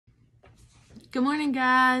Good morning,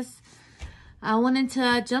 guys. I wanted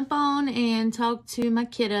to jump on and talk to my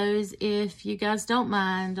kiddos, if you guys don't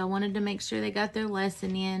mind. I wanted to make sure they got their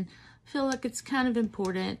lesson in. I feel like it's kind of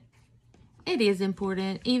important. It is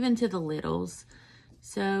important, even to the littles.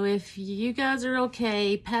 So if you guys are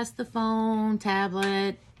okay, pass the phone,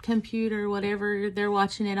 tablet, computer, whatever they're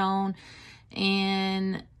watching it on,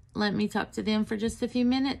 and let me talk to them for just a few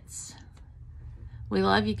minutes. We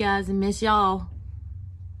love you guys and miss y'all.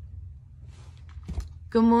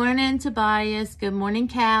 Good morning, Tobias. Good morning,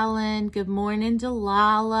 Callan. Good morning,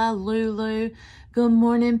 Delilah, Lulu. Good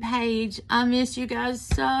morning, Paige. I miss you guys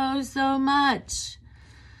so much.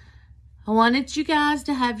 I wanted you guys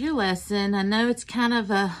to have your lesson. I know it's kind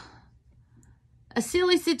of a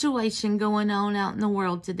silly situation going on out in the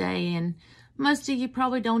world today, and most of you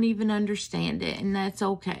probably don't even understand it, and that's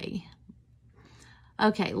okay.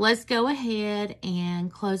 Okay, let's go ahead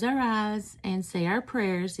and close our eyes and say our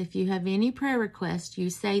prayers. If you have any prayer requests, you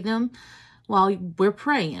say them while we're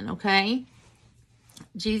praying, okay?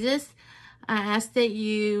 Jesus, I ask that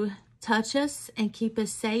you touch us and keep us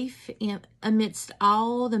safe amidst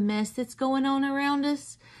all the mess that's going on around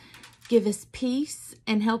us. Give us peace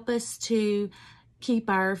and help us to keep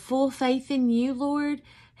our full faith in you, Lord.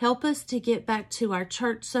 Help us to get back to our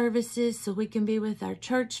church services so we can be with our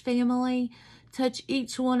church family. Touch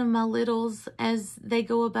each one of my littles as they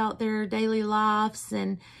go about their daily lives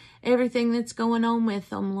and everything that's going on with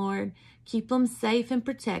them, Lord. Keep them safe and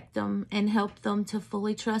protect them and help them to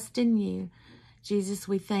fully trust in you. Jesus,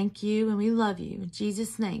 we thank you and we love you. In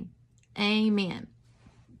Jesus' name, amen.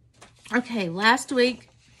 Okay, last week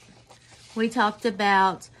we talked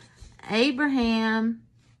about Abraham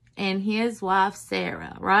and his wife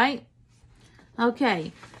Sarah, right?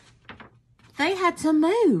 Okay, they had to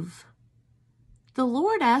move. The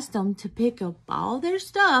Lord asked them to pick up all their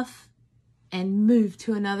stuff and move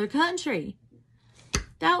to another country.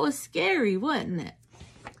 That was scary, wasn't it?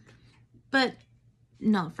 But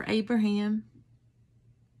not for Abraham.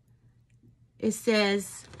 It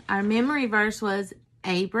says, our memory verse was,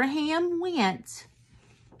 Abraham went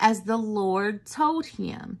as the Lord told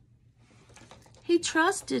him. He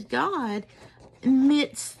trusted God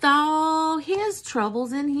amidst all his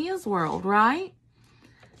troubles in his world, right?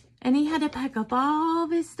 And he had to pack up all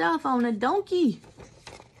of his stuff on a donkey.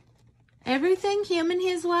 Everything him and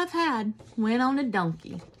his wife had went on a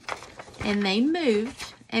donkey. And they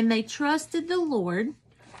moved and they trusted the Lord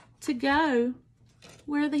to go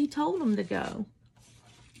where he told them to go.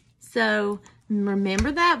 So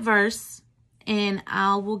remember that verse, and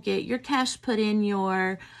I will get your cash put in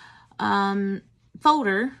your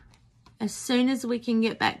folder as soon as we can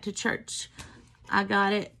get back to church. I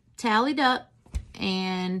got it tallied up.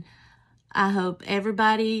 And I hope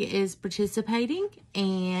everybody is participating,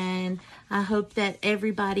 and I hope that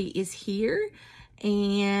everybody is here,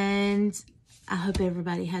 and I hope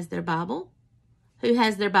everybody has their Bible. Who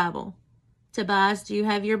has their Bible? Tobias, do you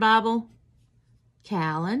have your Bible?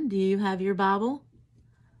 Callan, do you have your Bible?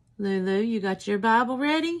 Lulu, you got your Bible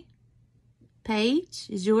ready? Paige,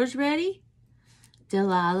 is yours ready?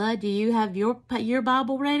 Delilah, do you have your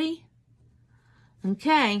Bible ready?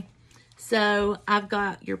 Okay. So I've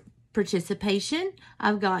got your participation,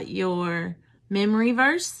 I've got your memory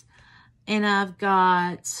verse, and I've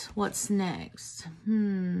got, what's next?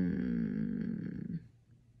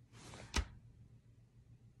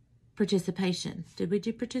 Participation. Did we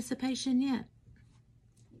do participation yet?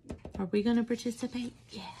 Are we going to participate?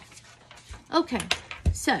 Yeah. Okay,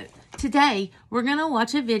 so today we're going to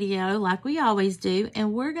watch a video like we always do,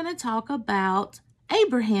 and we're going to talk about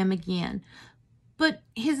Abraham again. But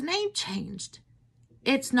his name changed.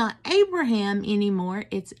 It's not Abraham anymore,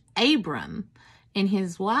 it's Abram. And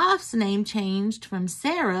his wife's name changed from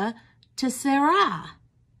Sarah to Sarai.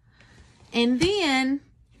 And then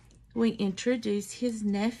we introduce his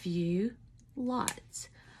nephew, Lot.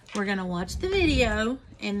 We're going to watch the video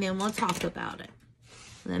and then we'll talk about it.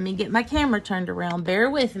 Let me get my camera turned around. Bear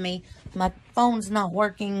with me. My phone's not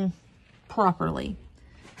working properly.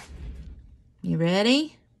 You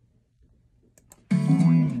ready?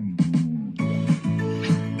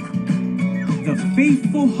 The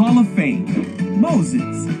Faithful Hall of Fame,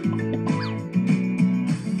 Moses.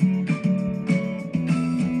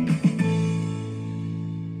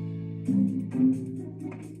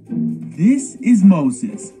 This is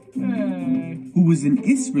Moses, who was an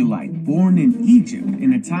Israelite born in Egypt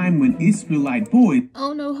in a time when Israelite boys...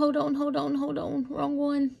 Oh no, hold on. Wrong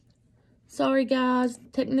one. Sorry guys,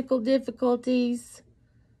 technical difficulties.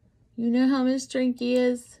 You know how Miss Drink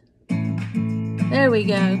is. There we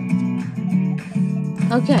go.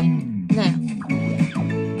 Okay, now.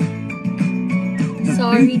 The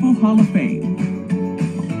Sorry. Faithful Hall of Fame,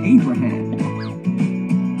 Abraham.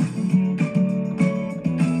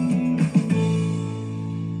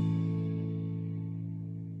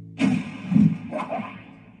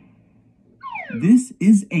 This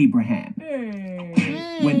is Abraham.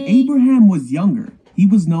 When Abraham was younger, he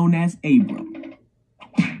was known as Abram.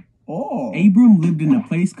 Abram lived in a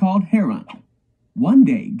place called Haran. One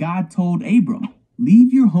day, God told Abram,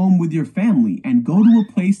 "Leave your home with your family and go to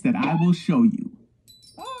a place that I will show you."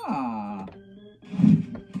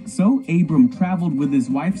 So Abram traveled with his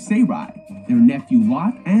wife Sarai, their nephew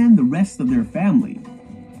Lot, and the rest of their family.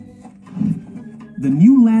 The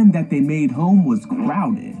new land that they made home was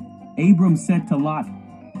crowded. Abram said to Lot,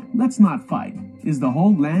 "Let's not fight. Is the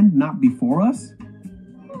whole land not before us?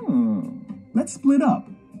 Let's split up.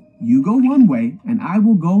 You go one way, and I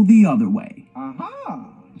will go the other way."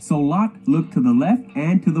 So Lot looked to the left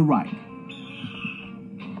and to the right.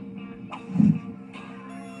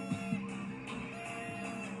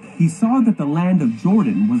 He saw that the land of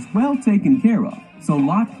Jordan was well taken care of, so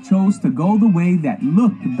Lot chose to go the way that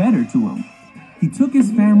looked better to him. He took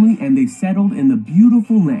his family and they settled in the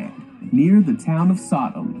beautiful land, near the town of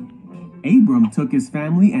Sodom. Abram took his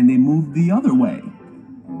family and they moved the other way.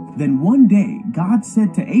 Then one day, God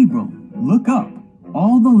said to Abram, "Look up.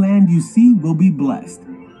 All the land you see will be blessed.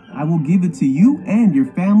 I will give it to you and your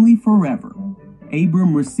family forever."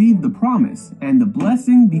 Abram received the promise and the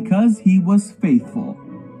blessing because he was faithful.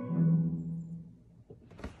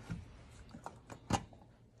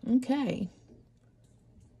 Okay.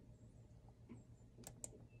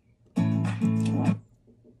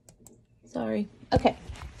 Sorry. Okay.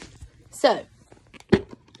 So,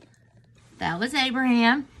 that was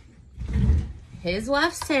Abraham. His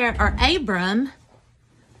wife Sarah, or Abram,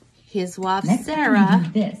 his wife Sarah.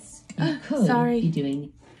 Do this. You could Sorry. be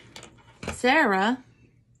doing Sarah,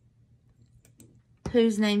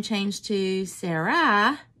 whose name changed to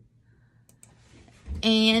Sarai,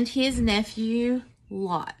 and his nephew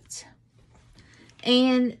Lot.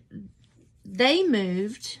 And they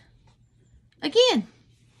moved again.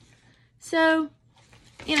 So,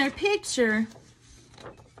 in our picture,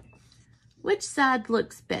 which side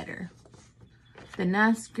looks better? The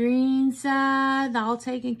nice green side, all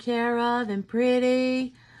taken care of and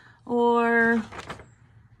pretty, or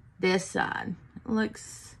this side? It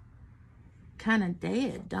looks kind of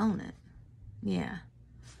dead, don't it? Yeah.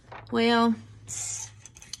 Well,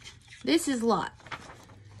 this is Lot.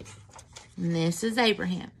 And this is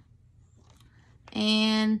Abraham.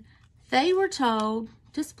 And they were told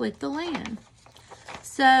to split the land.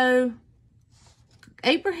 So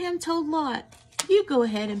Abraham told Lot, "You go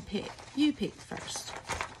ahead and pick. You pick first."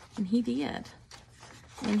 And he did.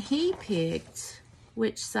 And he picked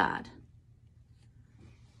which side?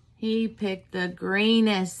 He picked the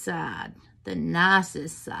greenest side, the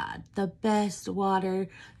nicest side, the best water,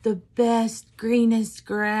 the best greenest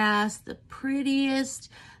grass, the prettiest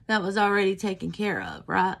that was already taken care of,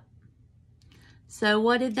 right? So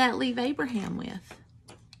what did that leave Abraham with?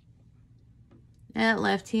 That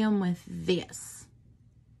left him with this.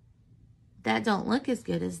 That don't look as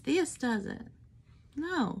good as this, does it?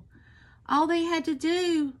 No. All they had to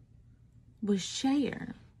do was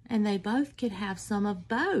share. And they both could have some of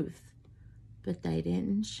both. But they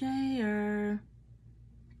didn't share.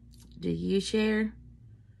 Do you share?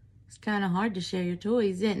 It's kind of hard to share your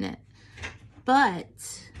toys, isn't it?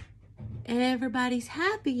 But everybody's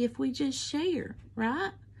happy if we just share,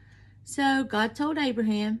 right? So God told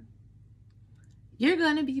Abraham, "You're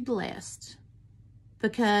going to be blessed."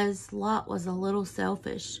 Because Lot was a little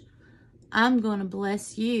selfish. I'm going to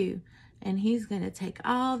bless you. And he's going to take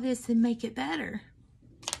all this and make it better.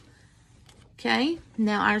 Okay,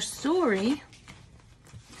 now our story.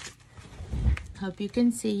 Hope you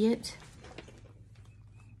can see it.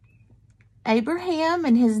 Abraham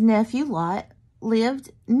and his nephew Lot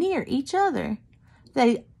lived near each other.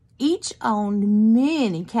 They each owned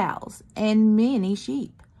many cows and many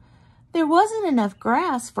sheep. There wasn't enough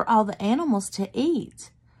grass for all the animals to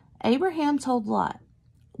eat. Abraham told Lot,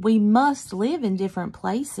 "We must live in different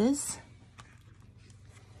places."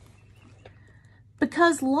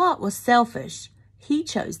 Because Lot was selfish, he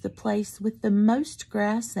chose the place with the most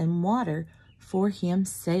grass and water for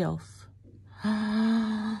himself.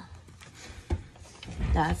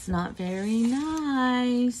 That's not very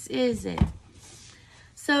nice, is it?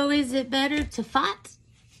 So is it better to fight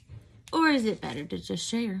or is it better to just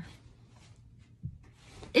share?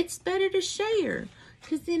 It's better to share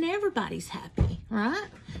because then everybody's happy, right?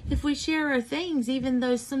 If we share our things, even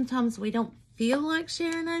though sometimes we don't feel like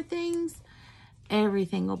sharing our things,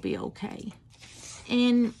 everything will be okay.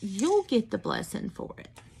 And you'll get the blessing for it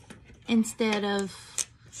instead of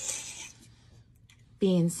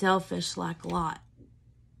being selfish like Lot.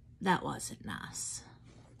 That wasn't nice.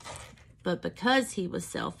 But because he was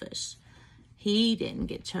selfish, he didn't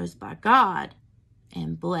get chosen by God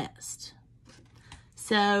and blessed.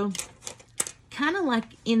 So, kind of like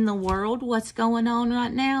in the world, what's going on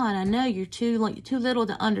right now, and I know you're too little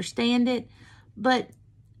to understand it, but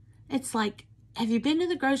it's like, have you been to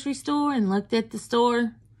the grocery store and looked at the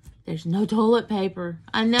store? There's no toilet paper.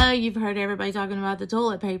 I know you've heard everybody talking about the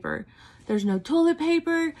toilet paper. There's no toilet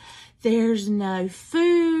paper. There's no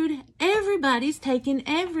food. Everybody's taking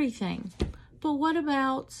everything. But what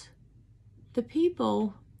about the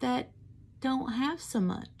people that don't have so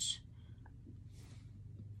much?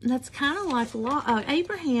 That's kind of like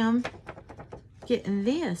Abraham getting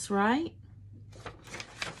this, right?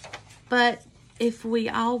 But if we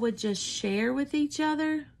all would just share with each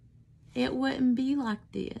other, it wouldn't be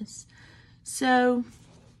like this. So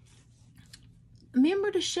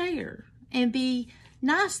remember to share and be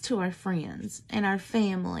nice to our friends and our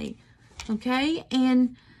family, okay?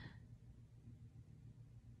 And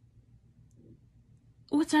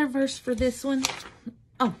what's our verse for this one?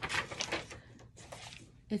 Oh,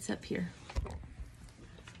 it's up here.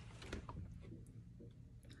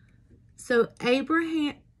 So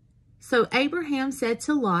Abraham said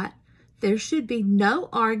to Lot, "There should be no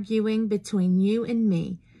arguing between you and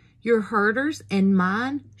me. Your herders and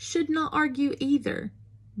mine should not argue either.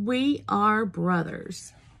 We are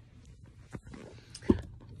brothers."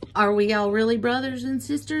 Are we all really brothers and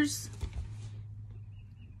sisters?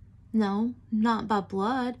 No, not by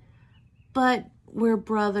blood, but we're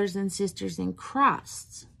brothers and sisters in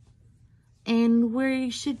Christ. And we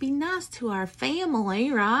should be nice to our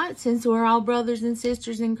family, right? Since we're all brothers and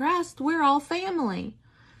sisters in Christ, we're all family.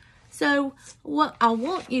 So what I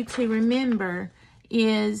want you to remember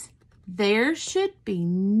is there should be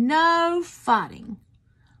no fighting.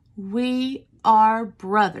 We are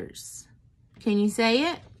brothers. Can you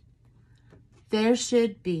say it? There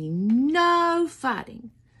should be no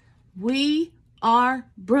fighting. We are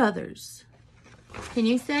brothers. Can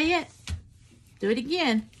you say it? Do it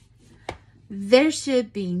again. There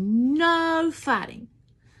should be no fighting.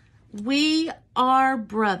 We are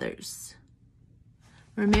brothers.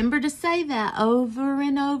 Remember to say that over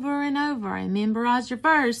and over and over and memorize your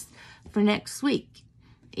verse for next week.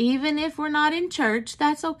 Even if we're not in church,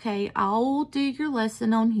 that's okay. I'll do your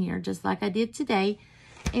lesson on here just like I did today.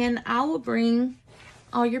 And I will bring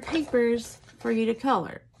all your papers for you to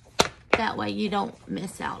color. That way you don't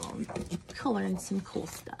miss out on coloring some cool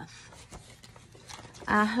stuff.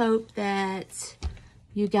 I hope that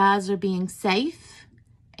you guys are being safe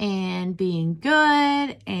and being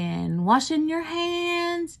good and washing your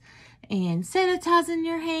hands and sanitizing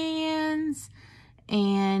your hands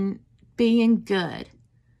and being good.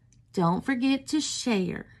 Don't forget to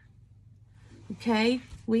share. Okay?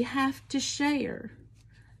 We have to share.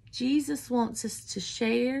 Jesus wants us to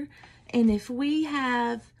share. And if we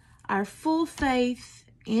have our full faith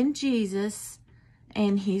in Jesus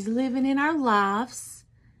and He's living in our lives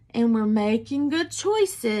and we're making good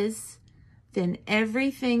choices, then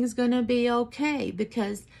everything's going to be okay.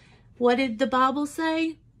 Because what did the Bible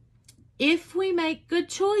say? If we make good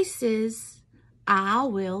choices, I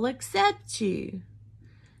will accept you.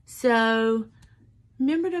 So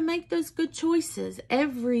remember to make those good choices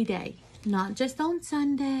every day. Not just on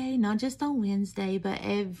Sunday, not just on Wednesday, but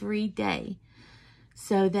every day.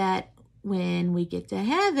 So that when we get to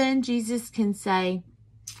heaven, Jesus can say,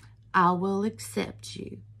 I will accept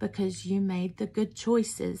you because you made the good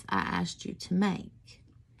choices I asked you to make.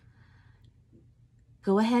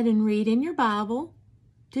 Go ahead and read in your Bible.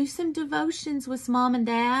 Do some devotions with mom and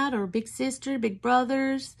dad or big sister, big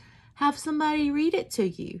brothers. Have somebody read it to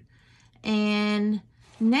you. And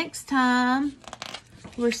next time,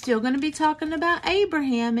 we're still going to be talking about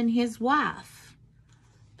Abraham and his wife.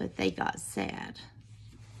 But they got sad.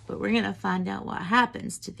 But we're going to find out what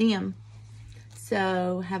happens to them.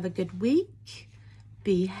 So have a good week.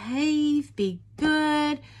 Behave. Be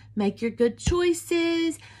good. Make your good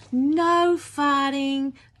choices. No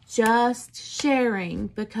fighting. Just sharing.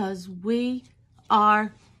 Because we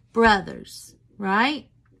are brothers. Right?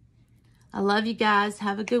 I love you guys.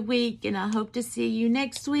 Have a good week. And I hope to see you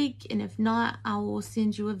next week. And if not, I will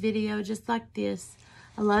send you a video just like this.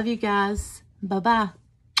 I love you guys. Bye-bye.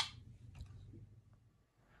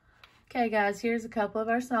 Okay, guys. Here's a couple of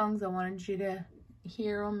our songs. I wanted you to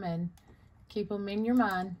hear them and keep them in your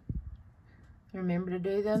mind. Remember to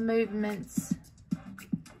do the movements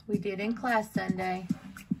we did in class Sunday.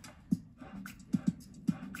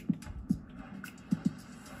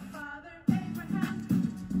 Father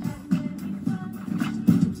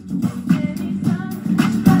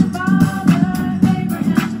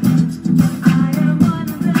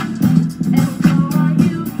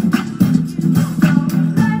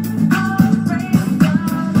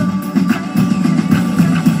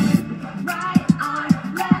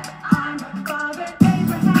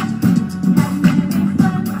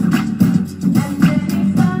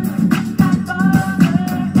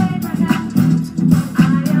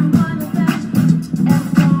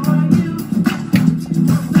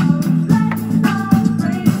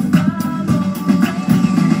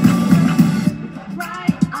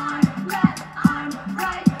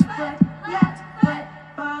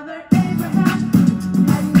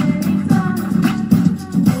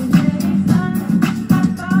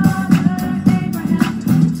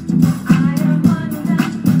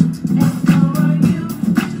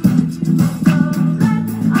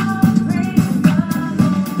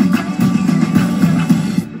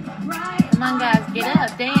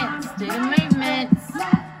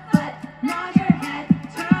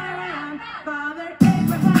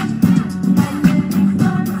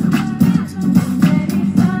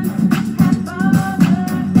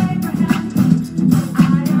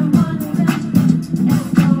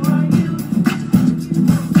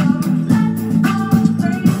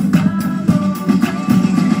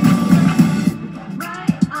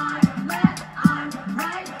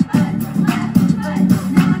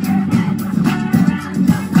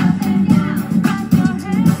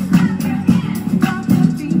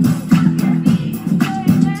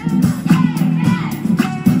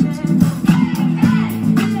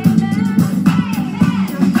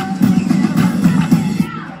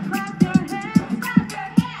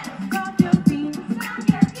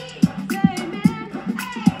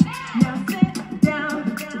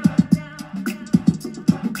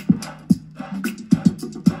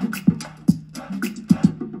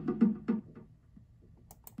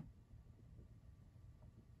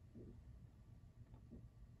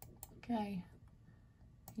Okay.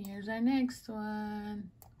 Here's our next one.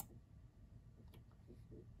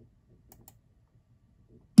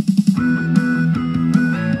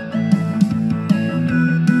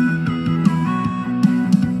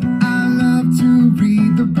 I love to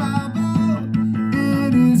read the Bible.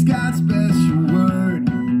 It is God's special word.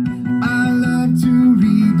 I love to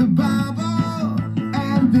read the Bible,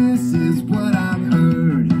 and this is what I've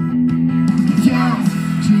heard. Yes,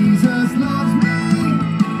 Jesus loves me.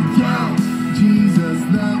 Yes, Jesus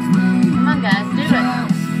loves me. Come on, guys, do it.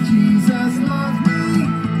 Yes, Jesus loves me.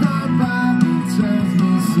 The Bible tells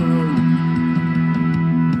me so.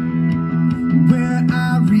 When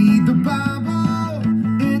I read the Bible,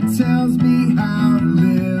 it tells me how to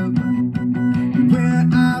live.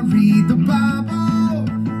 When I read the Bible,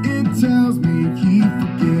 it tells me He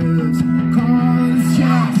forgives. 'Cause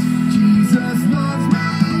yes, Jesus loves me.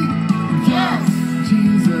 Yes,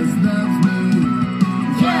 Jesus loves me.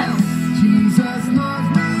 Yes, Jesus loves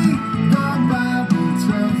me. The Bible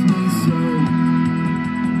tells me so.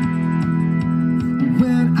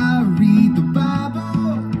 When I read the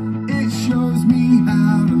Bible, it shows me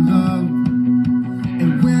how to love.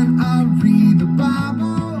 And when I read the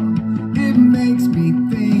Bible, it makes me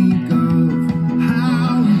think of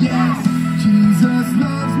how, yes, Jesus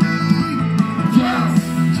loves me. Yes,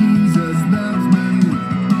 Jesus loves me.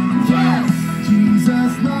 Yes,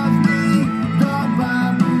 Jesus loves me. The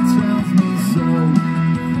Bible tells me so.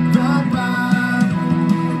 The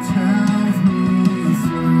Bible tells me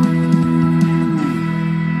so.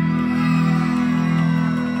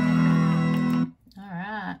 All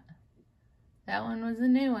right. That one was a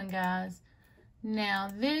new one, guys. Now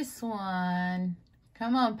this one,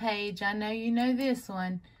 come on, Paige. I know you know this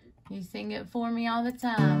one. You sing it for me all the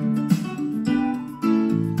time.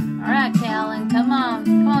 All right, Callan, come on.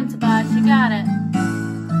 Come on, Tobias, you got it.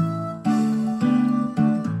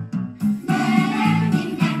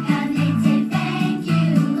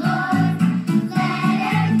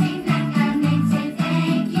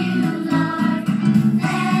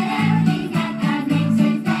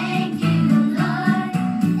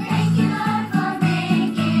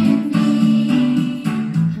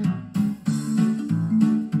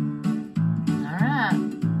 All right.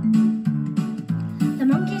 The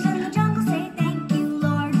monkeys in the jungle say thank you,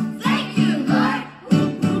 Lord. Thank you, Lord.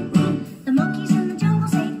 The monkeys in the jungle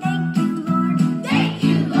say thank you, Lord. Thank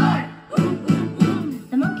you, Lord.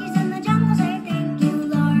 The monkeys in the jungle say thank you,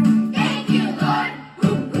 Lord. Thank you, Lord.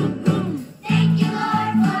 Thank you,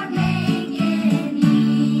 Lord, for making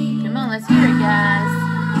me. Come on, let's hear it, guys.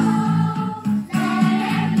 Let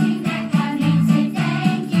everything that God made say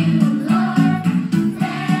thank you, Lord.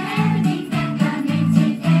 Let everything that God made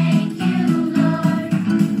say thank you, Lord.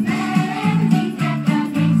 Let everything that God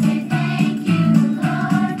made say thank you,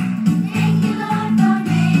 Lord. Thank you, Lord, for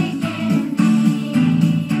making me.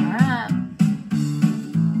 All right.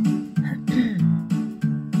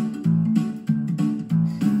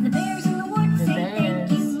 The bears in the woods The say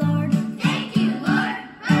thank you, bears. Lord. Thank you, Lord.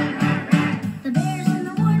 The bears in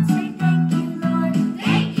the woods say thank you, Lord.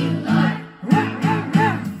 Thank you, Lord.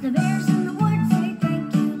 The bears in the woods say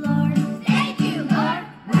thank you, Lord. Thank you, Lord.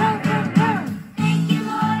 Thank you,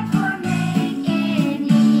 Lord, for making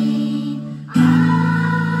me. Oh,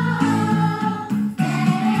 let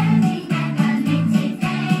everything that God made say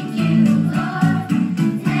thank you, Lord.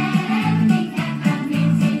 Let everything that God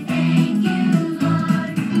made say thank you,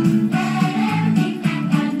 Lord. Let everything that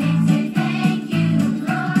God made say thank you,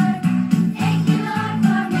 Lord. Thank you, Lord,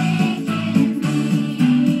 for making me.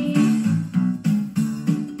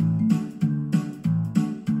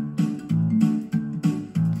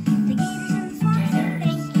 The gators in the swamp say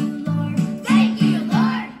thank you, Lord. Thank you,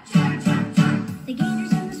 Lord. Chomp, chomp, chomp. The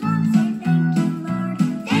gators in the swamp say thank you, Lord.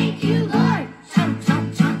 Thank you, Lord. Chomp, chomp,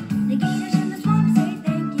 chomp. The gators in the swamp say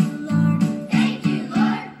thank you, Lord. Thank you,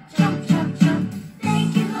 Lord. Chomp, chomp, chomp.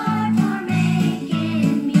 Thank you, Lord, for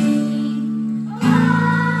making me. Oh,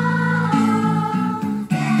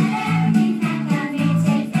 let everything that God made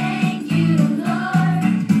say thank you, Lord.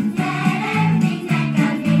 Let everything that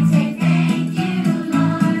God made say thank you,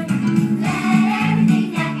 Lord. Let everything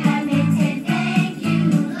that God made say thank you,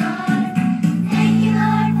 Lord. Thank you,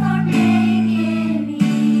 Lord, for making me.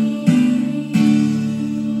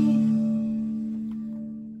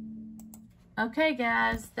 Okay,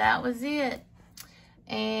 guys, that was it.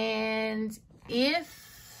 And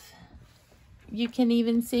if you can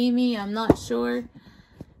even see me, I'm not sure.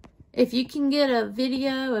 If you can get a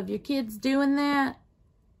video of your kids doing that,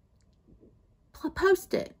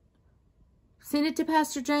 post it. Send it to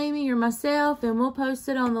Pastor Jamie or myself, and we'll post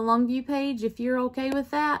it on the Longview page if you're okay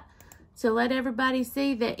with that, to let everybody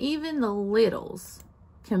see that even the littles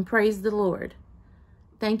can praise the Lord.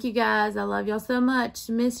 Thank you guys. I love y'all so much.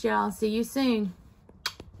 Miss y'all. See you soon.